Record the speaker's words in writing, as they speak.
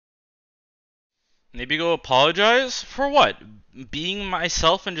Maybe go apologize? For what? Being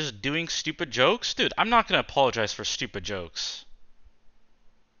myself and just doing stupid jokes? Dude, I'm not gonna apologize for stupid jokes.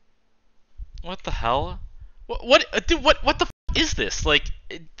 What the hell? Dude, what the is this? What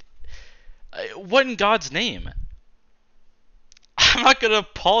in God's name? I'm not gonna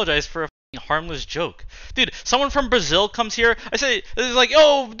apologize for a harmless joke. Dude, someone from Brazil comes here, I say, it's like,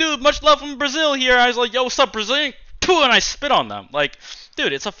 yo, dude, much love from Brazil here. I was like, yo, what's up, Brazilian? Pooh, and I spit on them. Like,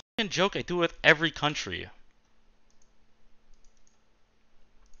 dude, it's a fucking joke I do with every country.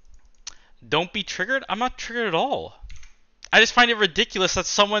 Don't be triggered? I'm not triggered at all. I just find it ridiculous that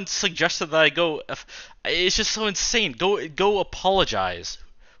someone suggested that I go. It's just so insane. Go apologize.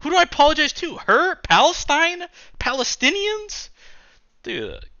 Who do I apologize to? Her? Palestine? Palestinians?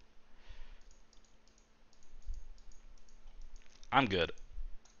 Dude, I'm good.